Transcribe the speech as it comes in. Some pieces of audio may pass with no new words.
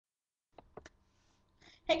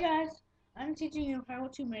Hey guys, I'm teaching you how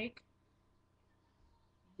to make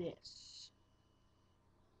this.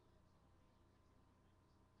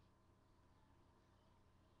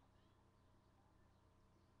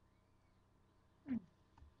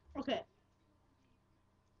 Okay,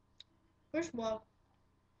 first of all,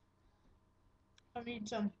 I need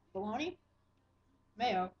some bologna,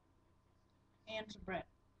 mayo, and some bread.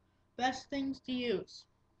 Best things to use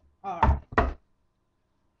are,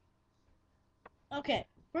 okay,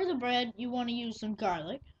 for the bread, you want to use some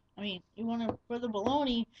garlic. For the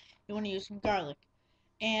bologna, you want to use some garlic.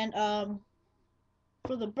 And,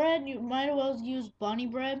 for the bread, you might as well use bunny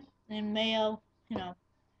bread and mayo,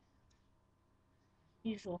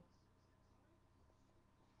 usual.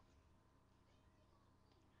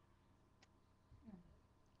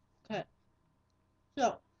 Okay,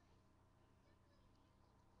 so,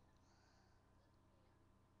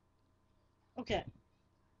 okay.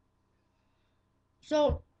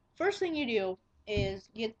 So, first thing you do is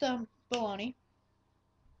get the bologna,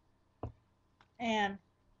 and,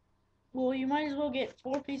 well, you might as well get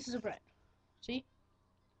 4 pieces of bread. See?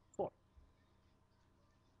 4.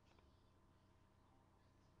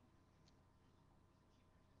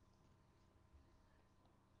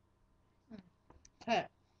 Okay.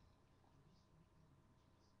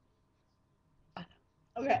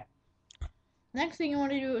 Okay. Next thing you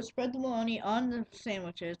want to do is spread the bologna on the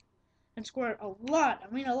sandwiches and squirt a lot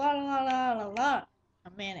of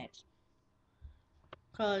mayonnaise.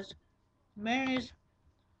 Because mayonnaise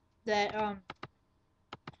that,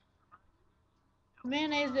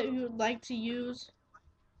 mayonnaise that you would like to use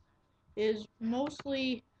is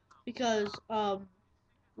mostly because,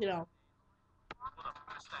 you know,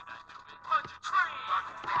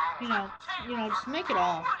 you know, just make it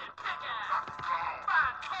all.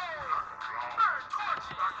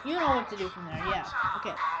 You know what to do from there, yeah.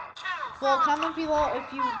 Okay. Well, comment below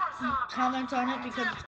if you comment on it because